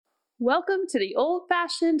Welcome to the Old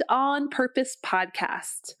Fashioned On Purpose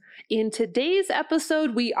podcast. In today's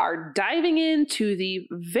episode, we are diving into the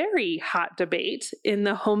very hot debate in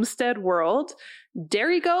the homestead world,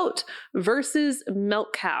 dairy goat versus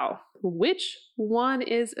milk cow. Which one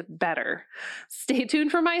is better? Stay tuned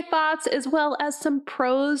for my thoughts as well as some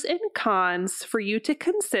pros and cons for you to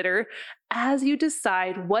consider as you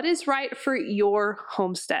decide what is right for your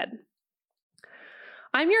homestead.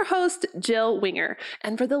 I'm your host, Jill Winger,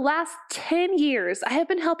 and for the last 10 years, I have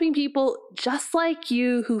been helping people just like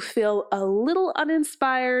you who feel a little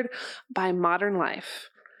uninspired by modern life.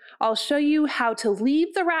 I'll show you how to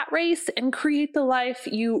leave the rat race and create the life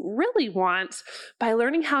you really want by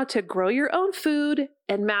learning how to grow your own food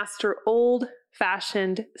and master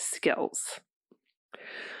old-fashioned skills.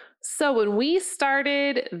 So when we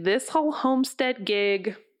started this whole homestead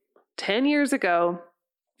gig 10 years ago,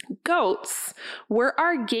 goats were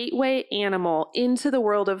our gateway animal into the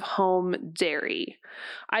world of home dairy.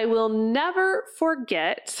 I will never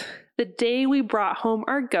forget the day we brought home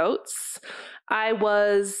our goats. I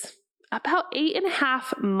was about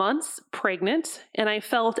 8.5 months pregnant, and I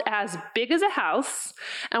felt as big as a house,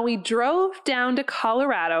 and we drove down to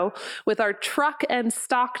Colorado with our truck and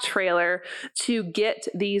stock trailer to get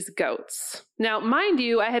these goats. Now, mind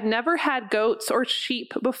you, I had never had goats or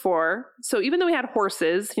sheep before, so even though we had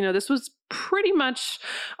horses, this was pretty much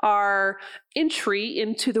our entry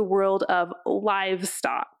into the world of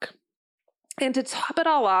livestock. And to top it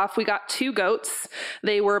all off, we got 2 goats.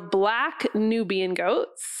 They were black Nubian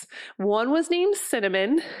goats. One was named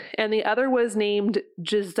Cinnamon, and the other was named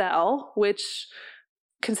Giselle, which,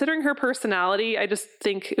 considering her personality, I just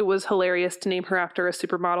think it was hilarious to name her after a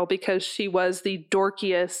supermodel because she was the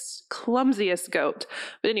dorkiest, clumsiest goat.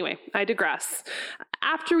 But anyway, I digress.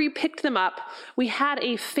 After we picked them up, we had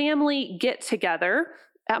a family get-together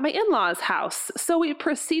at my in-laws' house. So we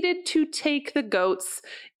proceeded to take the goats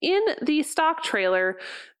in the stock trailer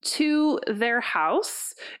to their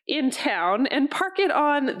house in town and park it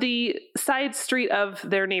on the side street of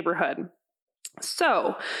their neighborhood.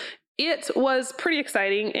 So it was pretty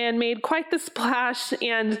exciting and made quite the splash,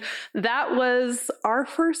 and that was our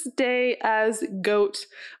first day as goat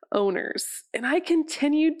owners. And I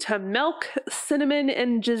continued to milk Cinnamon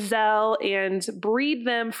and Giselle and breed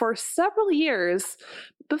them for several years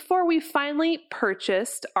before we finally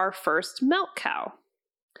purchased our first milk cow.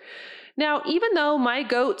 Now, even though my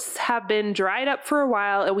goats have been dried up for a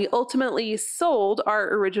while and we ultimately sold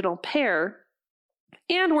our original pair,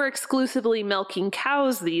 and we're exclusively milking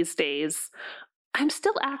cows these days, I'm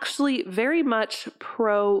still actually very much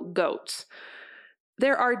pro-goat.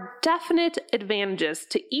 There are definite advantages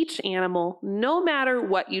to each animal, no matter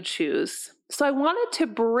what you choose. So I wanted to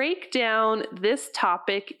break down this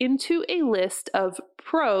topic into a list of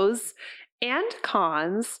pros and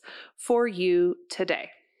cons for you today.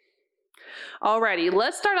 Alrighty,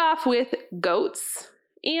 let's start off with goats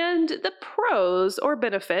and the pros or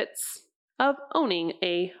benefits of owning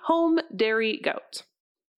a home dairy goat.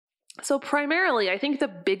 So primarily, I think the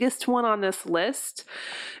biggest one on this list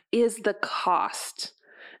is the cost.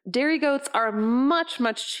 Dairy goats are much,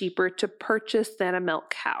 much cheaper to purchase than a milk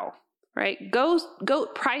cow, right?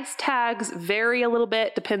 Goat price tags vary a little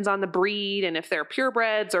bit, depends on the breed and if they're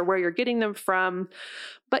purebreds or where you're getting them from.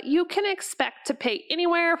 But you can expect to pay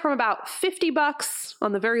anywhere from about $50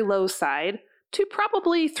 on the very low side to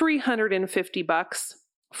probably $350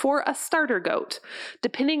 for a starter goat,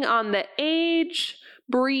 depending on the age,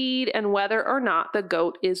 breed, and whether or not the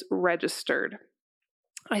goat is registered.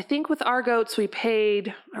 I think with our goats, we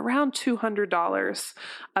paid around $200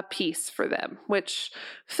 a piece for them, which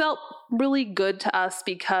felt really good to us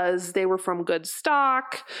because they were from good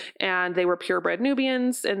stock and they were purebred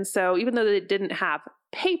Nubians. And so even though they didn't have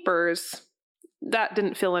papers, that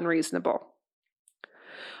didn't feel unreasonable.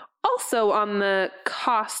 Also, on the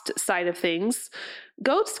cost side of things,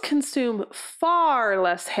 goats consume far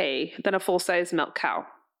less hay than a full-size milk cow.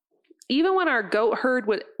 Even when our goat herd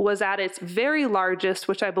was at its very largest,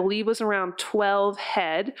 which I believe was around 12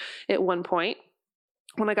 head at one point,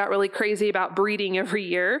 when I got really crazy about breeding every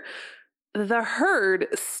year, the herd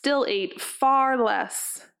still ate far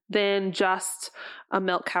less than just a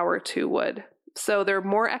milk cow or 2 would. So they're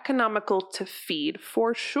more economical to feed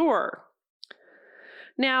for sure.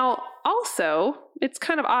 Now, also, it's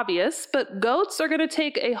kind of obvious, but goats are going to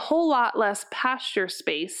take a whole lot less pasture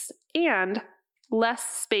space and less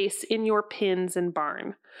space in your pens and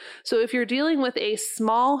barn. So if you're dealing with a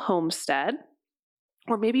small homestead,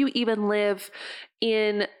 or maybe you even live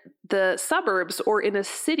in the suburbs or in a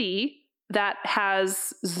city that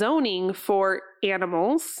has zoning for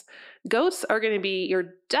animals, goats are going to be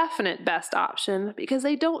your definite best option because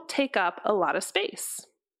they don't take up a lot of space.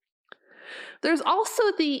 There's also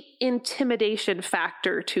the intimidation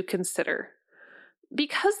factor to consider.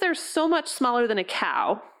 Because they're so much smaller than a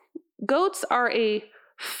cow, goats are a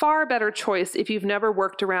far better choice if you've never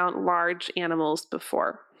worked around large animals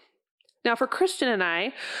before. Now, for Christian and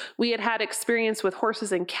I, we had experience with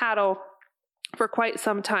horses and cattle for quite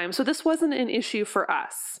some time, so this wasn't an issue for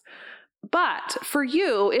us. But for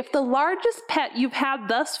you, if the largest pet you've had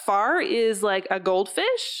thus far is like a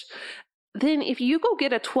goldfish, then if you go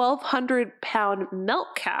get a 1,200-pound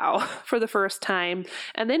milk cow for the first time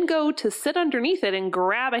and then go to sit underneath it and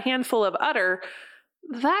grab a handful of udder,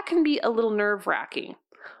 that can be a little nerve-wracking.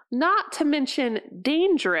 Not to mention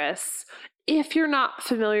dangerous if you're not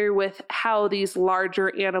familiar with how these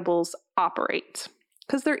larger animals operate.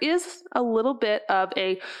 Because there is a little bit of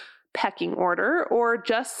a pecking order or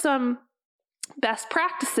just some best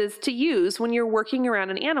practices to use when you're working around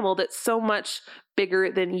an animal that's so much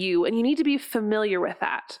bigger than you, and you need to be familiar with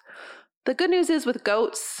that. The good news is with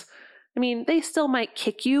goats, they still might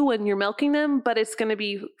kick you when you're milking them, but it's going to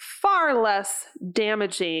be far less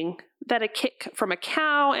damaging than a kick from a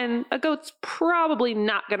cow, and a goat's probably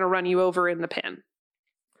not going to run you over in the pen.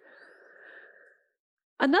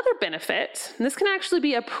 Another benefit, and this can actually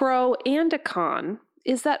be a pro and a con,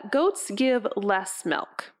 is that goats give less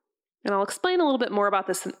milk. And I'll explain a little bit more about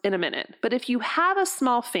this in a minute. But if you have a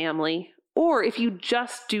small family, or if you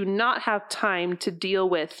just do not have time to deal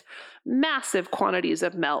with massive quantities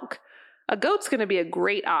of milk, a goat's going to be a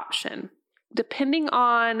great option. Depending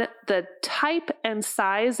on the type and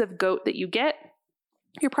size of goat that you get,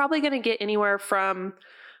 you're probably going to get anywhere from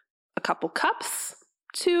a couple cups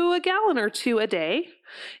to a gallon or two a day,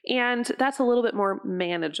 and that's a little bit more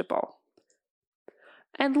manageable.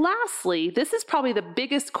 And lastly, this is probably the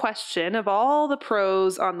biggest question of all the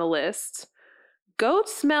pros on the list.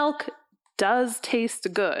 Goat's milk does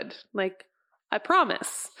taste good. I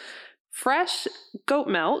promise. Fresh goat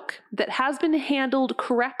milk that has been handled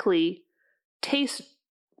correctly tastes,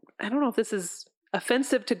 I don't know if this is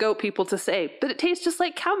offensive to goat people to say, but it tastes just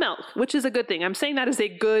like cow milk, which is a good thing. I'm saying that is a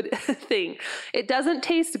good thing. It doesn't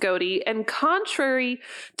taste goaty, and contrary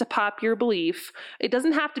to popular belief, it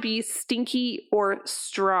doesn't have to be stinky or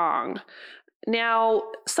strong. Now,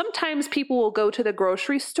 sometimes people will go to the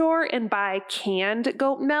grocery store and buy canned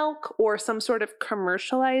goat milk or some sort of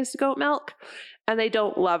commercialized goat milk, and they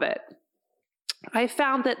don't love it. I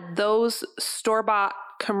found that those store-bought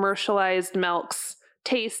commercialized milks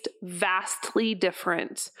taste vastly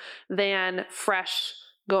different than fresh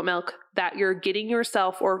goat milk that you're getting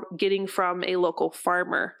yourself or getting from a local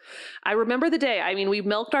farmer. I remember the day, we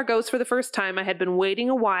milked our goats for the first time. I had been waiting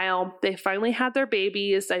a while. They finally had their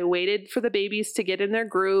babies. I waited for the babies to get in their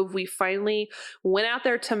groove. We finally went out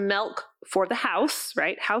there to milk for the house,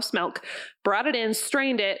 right? House milk, brought it in,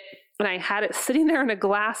 strained it, and I had it sitting there in a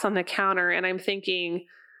glass on the counter, and I'm thinking,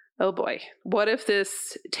 oh boy, what if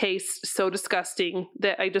this tastes so disgusting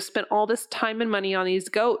that I just spent all this time and money on these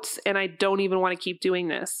goats and I don't even want to keep doing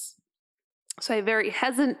this? So I very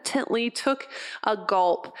hesitantly took a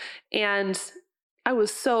gulp, and I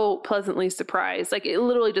was so pleasantly surprised. It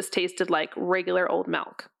literally just tasted like regular old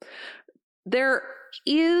milk. There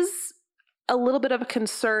is a little bit of a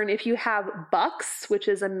concern if you have bucks, which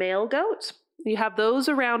is a male goat. You have those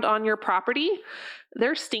around on your property.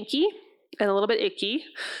 They're stinky and a little bit icky.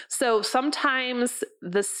 So sometimes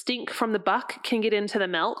the stink from the buck can get into the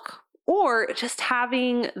milk, or just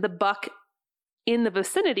having the buck in the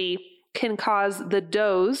vicinity can cause the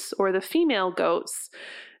does or the female goats,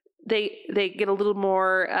 they get a little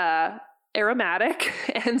more aromatic,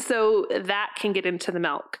 and so that can get into the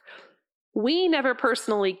milk. We never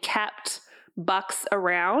personally kept bucks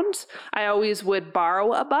around. I always would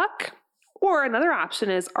borrow a buck. Or another option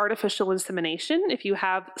is artificial insemination if you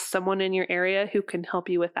have someone in your area who can help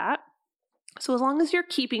you with that. So as long as you're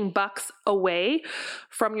keeping bucks away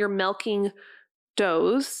from your milking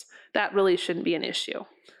does, that really shouldn't be an issue.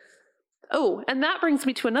 Oh, and that brings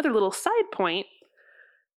me to another little side point.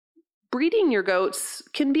 Breeding your goats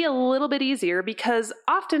can be a little bit easier because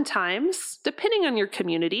oftentimes, depending on your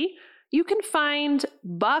community, you can find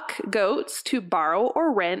buck goats to borrow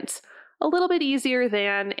or rent a little bit easier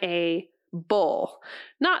than a bull.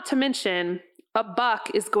 Not to mention, a buck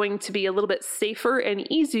is going to be a little bit safer and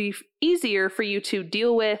easier for you to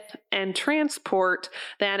deal with and transport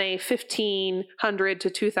than a 1,500 to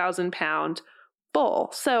 2,000 pound bull.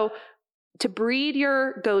 So to breed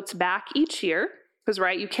your goats back each year, because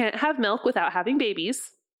right, you can't have milk without having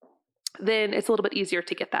babies, then it's a little bit easier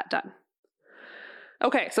to get that done.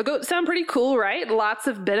 Okay, so goats sound pretty cool, right? Lots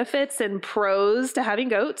of benefits and pros to having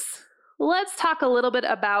goats. Let's talk a little bit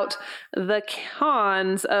about the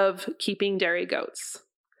cons of keeping dairy goats.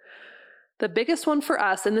 The biggest one for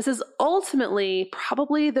us, and this is ultimately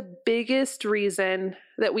probably the biggest reason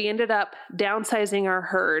that we ended up downsizing our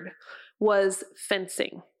herd, was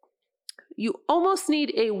fencing. You almost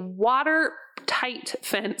need a watertight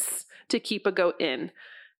fence to keep a goat in.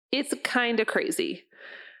 It's kind of crazy.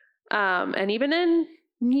 And even then,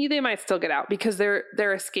 they might still get out because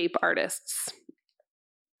they're escape artists.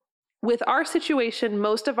 With our situation,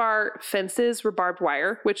 most of our fences were barbed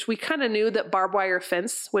wire, which we kind of knew that barbed wire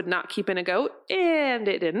fence would not keep in a goat, and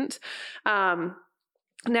it didn't.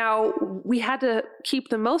 Now, we had to keep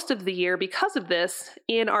the most of the year because of this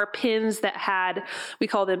in our pens that had, we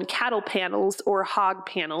call them cattle panels or hog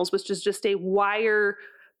panels, which is just a wire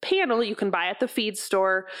panel you can buy at the feed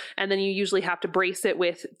store, and then you usually have to brace it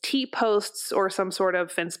with T-posts or some sort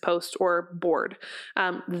of fence post or board.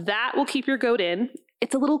 That will keep your goat in.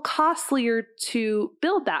 It's a little costlier to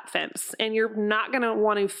build that fence, and you're not going to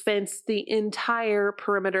want to fence the entire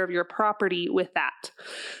perimeter of your property with that.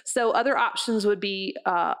 So other options would be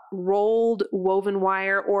rolled woven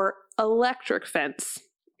wire or electric fence.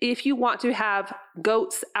 If you want to have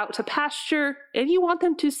goats out to pasture and you want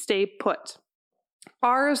them to stay put.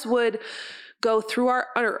 Ours would go through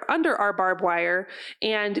under our barbed wire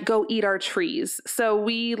and go eat our trees. So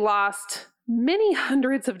we lost many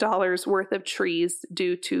hundreds of dollars worth of trees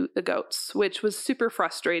due to the goats, which was super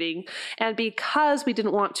frustrating. And because we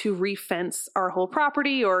didn't want to re-fence our whole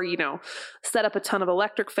property or, set up a ton of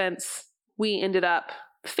electric fence, we ended up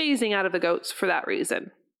phasing out of the goats for that reason.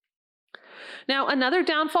 Now, another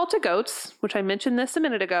downfall to goats, which I mentioned this a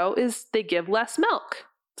minute ago, is they give less milk.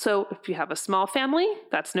 So if you have a small family,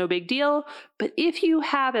 that's no big deal. But if you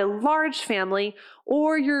have a large family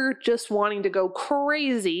or you're just wanting to go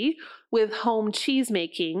crazy with home cheese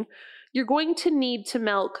making, you're going to need to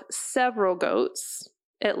milk several goats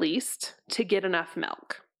at least to get enough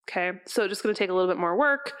milk. Okay, so just going to take a little bit more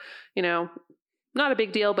work, not a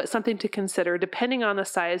big deal, but something to consider depending on the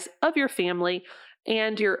size of your family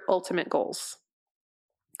and your ultimate goals.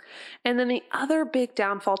 And then the other big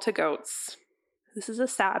downfall to goats, this is a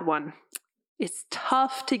sad one. It's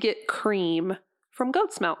tough to get cream from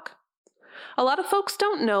goat's milk. A lot of folks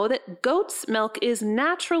don't know that goat's milk is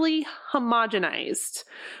naturally homogenized,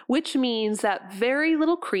 which means that very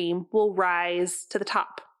little cream will rise to the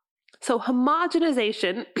top. So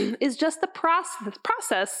homogenization is just the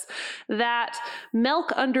process that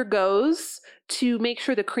milk undergoes to make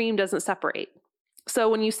sure the cream doesn't separate. So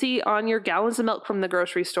when you see on your gallons of milk from the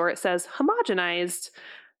grocery store, it says homogenized,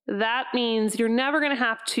 that means you're never going to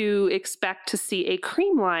have to expect to see a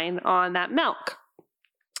cream line on that milk.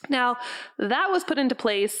 Now, that was put into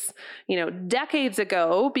place, decades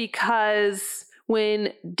ago because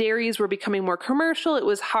when dairies were becoming more commercial, it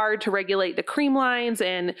was hard to regulate the cream lines.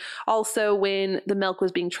 And also when the milk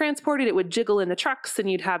was being transported, it would jiggle in the trucks and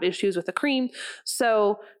you'd have issues with the cream.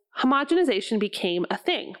 So homogenization became a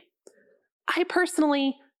thing. I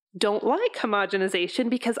personally don't like homogenization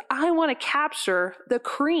because I want to capture the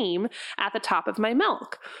cream at the top of my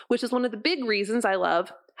milk, which is one of the big reasons I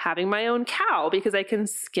love having my own cow because I can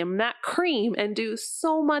skim that cream and do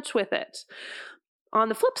so much with it. On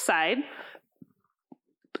the flip side,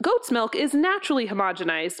 goat's milk is naturally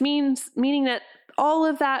homogenized, meaning that all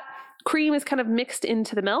of that cream is kind of mixed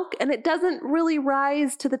into the milk and it doesn't really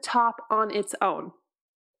rise to the top on its own.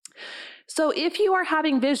 So if you are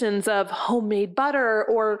having visions of homemade butter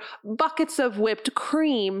or buckets of whipped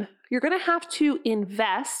cream, you're going to have to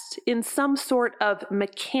invest in some sort of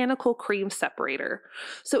mechanical cream separator.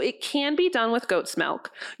 So it can be done with goat's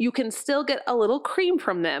milk. You can still get a little cream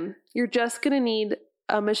from them. You're just going to need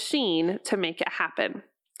a machine to make it happen.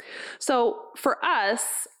 So for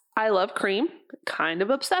us, I love cream, kind of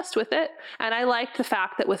obsessed with it. And I like the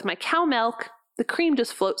fact that with my cow milk, the cream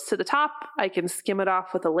just floats to the top. I can skim it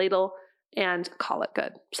off with a ladle and call it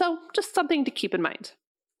good. So just something to keep in mind.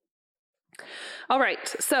 All right,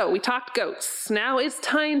 so we talked goats. Now it's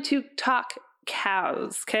time to talk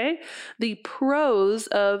cows, okay? The pros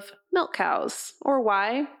of milk cows, or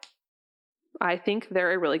why I think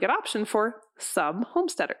they're a really good option for some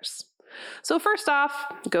homesteaders. So first off,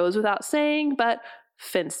 goes without saying, but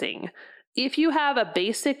fencing. If you have a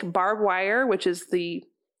basic barbed wire, which is the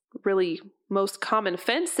really most common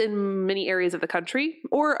fence in many areas of the country,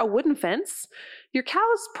 or a wooden fence, your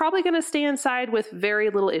cow's probably going to stay inside with very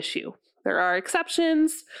little issue. There are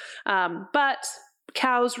exceptions, but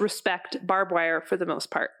cows respect barbed wire for the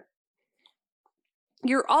most part.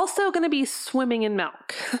 you're also going to be swimming in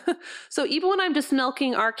milk. So even when I'm just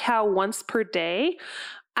milking our cow once per day,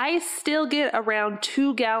 I still get around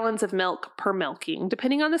 2 gallons of milk per milking,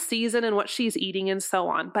 depending on the season and what she's eating and so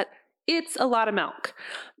on. But it's a lot of milk.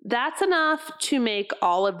 That's enough to make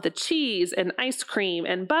all of the cheese and ice cream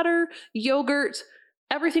and butter, yogurt,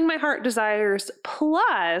 everything my heart desires.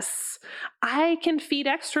 Plus, I can feed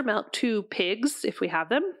extra milk to pigs if we have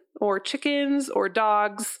them, or chickens or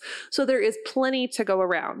dogs. So there is plenty to go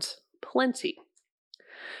around. Plenty.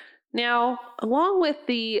 Now, along with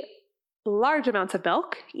the large amounts of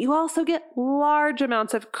milk, you also get large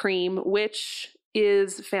amounts of cream, which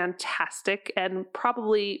is fantastic and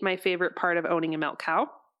probably my favorite part of owning a milk cow.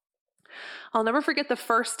 I'll never forget the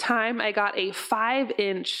first time I got a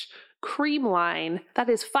 5-inch cream line. That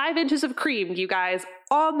is 5 inches of cream, you guys,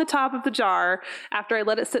 on the top of the jar after I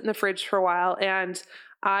let it sit in the fridge for a while, and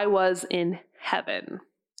I was in heaven.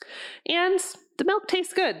 And the milk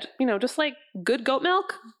tastes good, just like good goat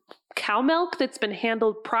milk. Cow milk that's been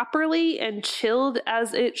handled properly and chilled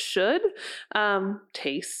as it should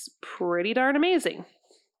tastes pretty darn amazing.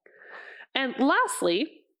 And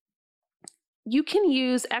lastly, you can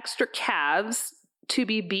use extra calves to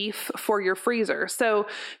be beef for your freezer. So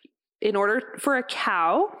in order for a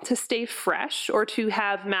cow to stay fresh or to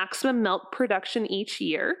have maximum milk production each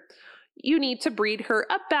year, you need to breed her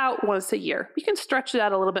about once a year. You can stretch it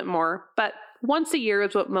out a little bit more, but once a year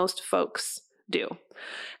is what most folks do.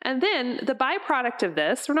 And then the byproduct of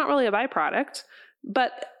this, or not really a byproduct,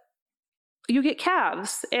 but you get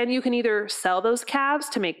calves, and you can either sell those calves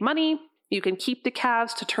to make money, you can keep the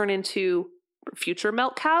calves to turn into future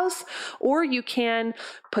milk cows, or you can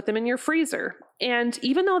put them in your freezer. And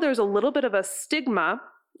even though there's a little bit of a stigma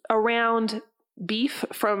around beef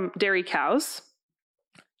from dairy cows,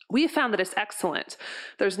 we have found that it's excellent.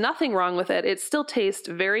 There's nothing wrong with it. It still tastes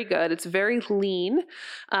very good. It's very lean.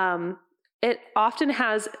 It often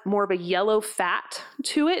has more of a yellow fat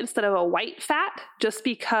to it instead of a white fat, just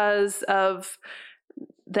because of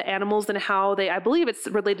the animals and how I believe it's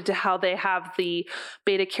related to how they have the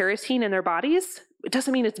beta carotene in their bodies. It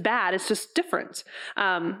doesn't mean it's bad. It's just different.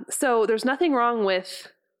 So there's nothing wrong with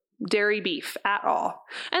dairy beef at all.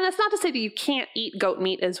 And that's not to say that you can't eat goat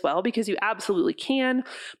meat as well, because you absolutely can.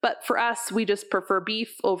 But for us, we just prefer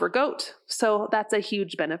beef over goat. So that's a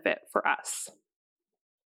huge benefit for us.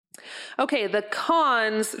 Okay, the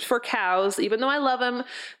cons for cows, even though I love them,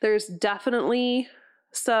 there's definitely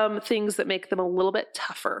some things that make them a little bit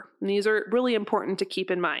tougher. And these are really important to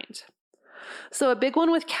keep in mind. So a big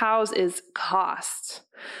one with cows is cost.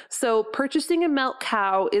 So purchasing a milk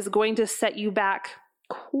cow is going to set you back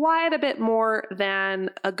quite a bit more than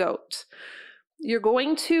a goat. You're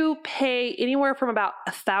going to pay anywhere from about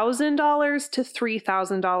 $1,000 to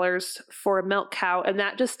 $3,000 for a milk cow, and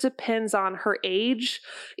that just depends on her age,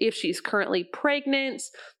 if she's currently pregnant,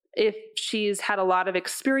 if she's had a lot of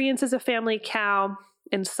experience as a family cow,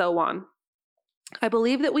 and so on. I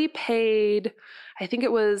believe that we paid, I think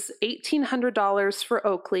it was $1,800 for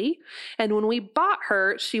Oakley. And when we bought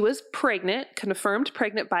her, she was pregnant, confirmed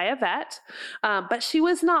pregnant by a vet, but she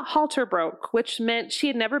was not halter broke, which meant she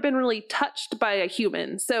had never been really touched by a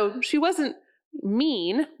human. So she wasn't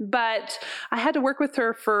mean, but I had to work with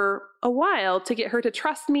her for a while to get her to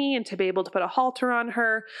trust me and to be able to put a halter on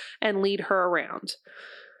her and lead her around.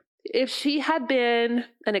 If she had been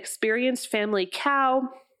an experienced family cow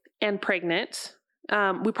and pregnant,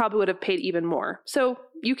 we probably would have paid even more. So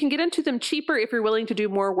you can get into them cheaper if you're willing to do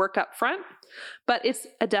more work up front, but it's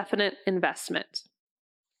a definite investment.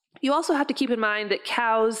 You also have to keep in mind that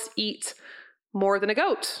cows eat more than a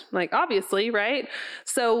goat, like obviously, right?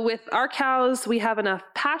 So with our cows, we have enough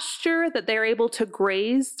pasture that they're able to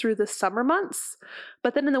graze through the summer months.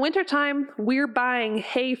 But then in the wintertime, we're buying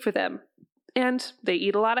hay for them, and they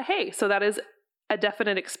eat a lot of hay. So that is a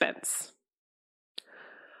definite expense.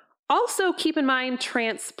 Also keep in mind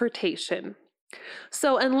transportation.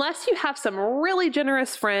 So unless you have some really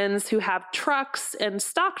generous friends who have trucks and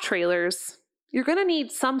stock trailers, you're going to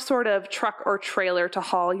need some sort of truck or trailer to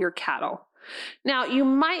haul your cattle. Now, you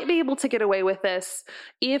might be able to get away with this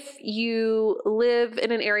if you live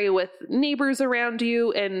in an area with neighbors around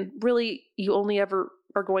you and really you only ever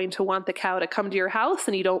are going to want the cow to come to your house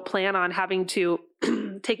and you don't plan on having to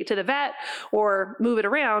take it to the vet or move it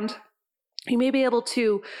around. You may be able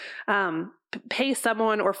to pay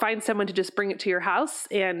someone or find someone to just bring it to your house,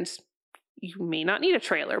 and you may not need a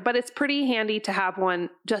trailer, but it's pretty handy to have one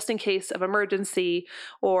just in case of emergency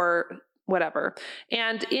or whatever.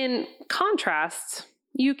 And in contrast,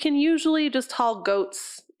 you can usually just haul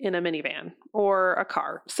goats in a minivan or a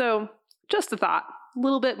car. So just a thought, a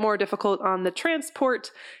little bit more difficult on the transport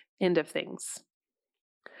end of things.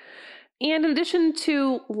 And in addition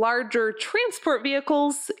to larger transport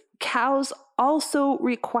vehicles, cows also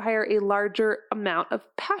require a larger amount of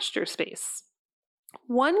pasture space.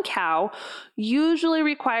 One cow usually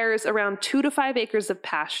requires around 2 to 5 acres of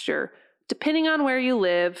pasture, depending on where you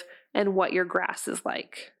live and what your grass is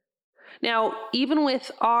like. Now, even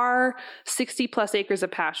with our 60 plus acres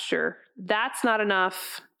of pasture, that's not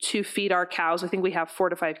enough to feed our cows. I think we have 4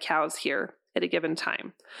 to 5 cows here at a given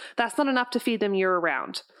time. That's not enough to feed them year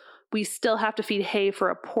round. We still have to feed hay for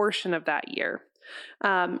a portion of that year.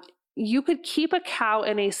 You could keep a cow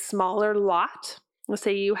in a smaller lot. Let's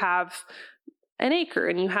say you have an acre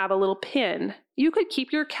and you have a little pen. You could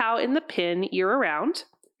keep your cow in the pen year round.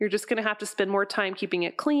 You're just going to have to spend more time keeping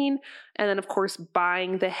it clean and then, of course,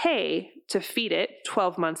 buying the hay to feed it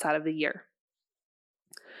 12 months out of the year.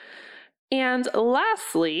 And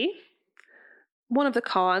lastly, one of the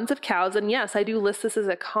cons of cows, and yes, I do list this as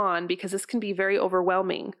a con because this can be very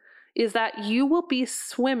overwhelming, is that you will be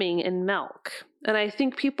swimming in milk. And I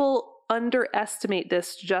think people underestimate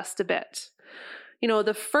this just a bit. You know,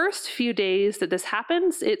 the first few days that this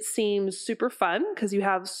happens, it seems super fun because you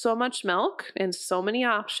have so much milk and so many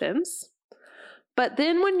options. But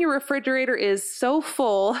then when your refrigerator is so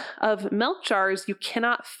full of milk jars, you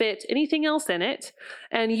cannot fit anything else in it,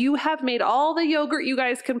 and you have made all the yogurt you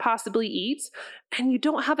guys can possibly eat, and you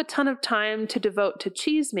don't have a ton of time to devote to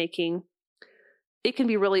cheese making, it can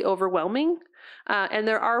be really overwhelming. And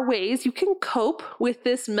there are ways you can cope with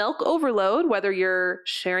this milk overload, whether you're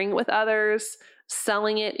sharing it with others,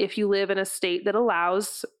 selling it if you live in a state that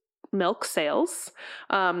allows milk sales,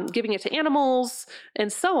 giving it to animals,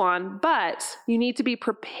 and so on. But you need to be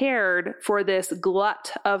prepared for this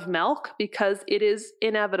glut of milk because it is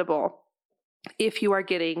inevitable if you are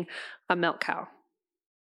getting a milk cow.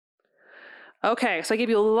 Okay, so I gave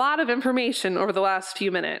you a lot of information over the last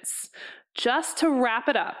few minutes. Just to wrap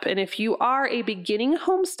it up, and if you are a beginning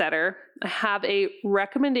homesteader, I have a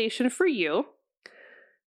recommendation for you.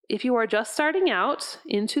 If you are just starting out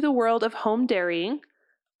into the world of home dairying,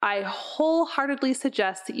 I wholeheartedly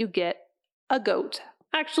suggest that you get a goat.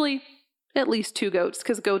 Actually, at least 2 goats,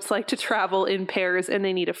 because goats like to travel in pairs and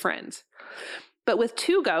they need a friend. But with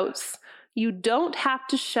 2 goats, you don't have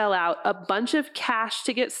to shell out a bunch of cash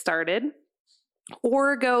to get started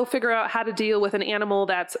or go figure out how to deal with an animal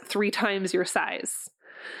that's 3 times your size.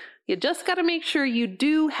 You just got to make sure you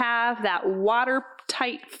do have that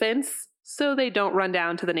watertight fence so they don't run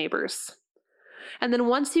down to the neighbors. And then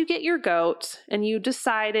once you get your goat and you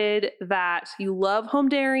decided that you love home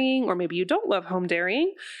dairying, or maybe you don't love home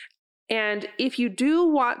dairying, and if you do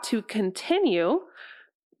want to continue,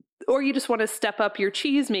 or you just want to step up your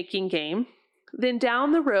cheese making game, then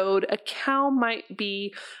down the road, a cow might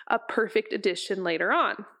be a perfect addition later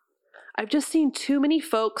on. I've just seen too many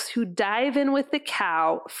folks who dive in with the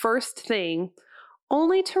cow first thing,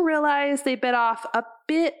 only to realize they bit off a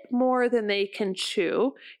bit more than they can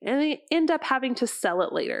chew, and they end up having to sell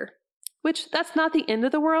it later. Which, that's not the end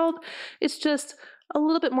of the world. It's just a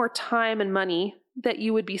little bit more time and money that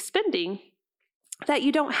you would be spending that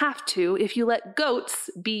you don't have to if you let goats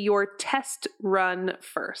be your test run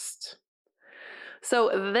first.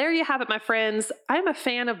 So there you have it, my friends. I'm a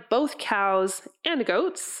fan of both cows and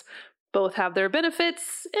goats. Both have their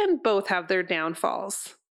benefits and both have their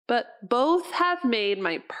downfalls. But both have made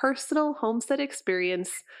my personal homestead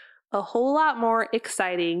experience a whole lot more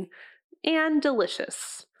exciting and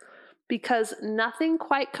delicious. Because nothing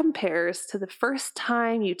quite compares to the first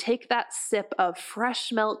time you take that sip of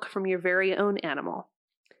fresh milk from your very own animal.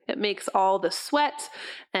 It makes all the sweat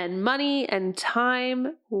and money and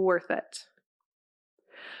time worth it.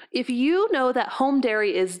 If you know that home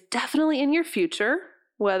dairy is definitely in your future,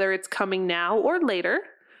 whether it's coming now or later,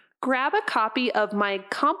 grab a copy of my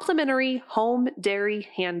complimentary home dairy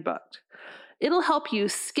handbook. It'll help you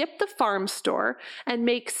skip the farm store and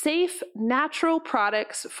make safe, natural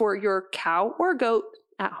products for your cow or goat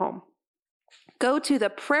at home. Go to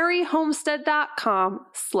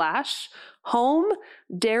theprairiehomestead.com/home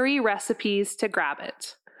dairy recipes to grab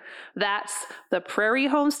it. That's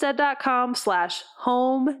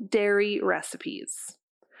theprairiehomestead.com/home dairy recipes.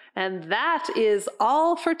 And that is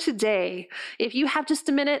all for today. If you have just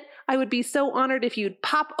a minute, I would be so honored if you'd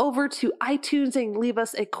pop over to iTunes and leave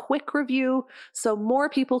us a quick review so more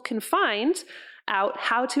people can find out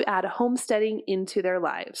how to add homesteading into their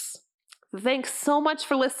lives. Thanks so much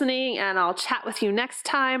for listening, and I'll chat with you next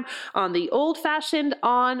time on the Old Fashioned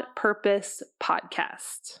on Purpose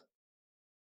podcast.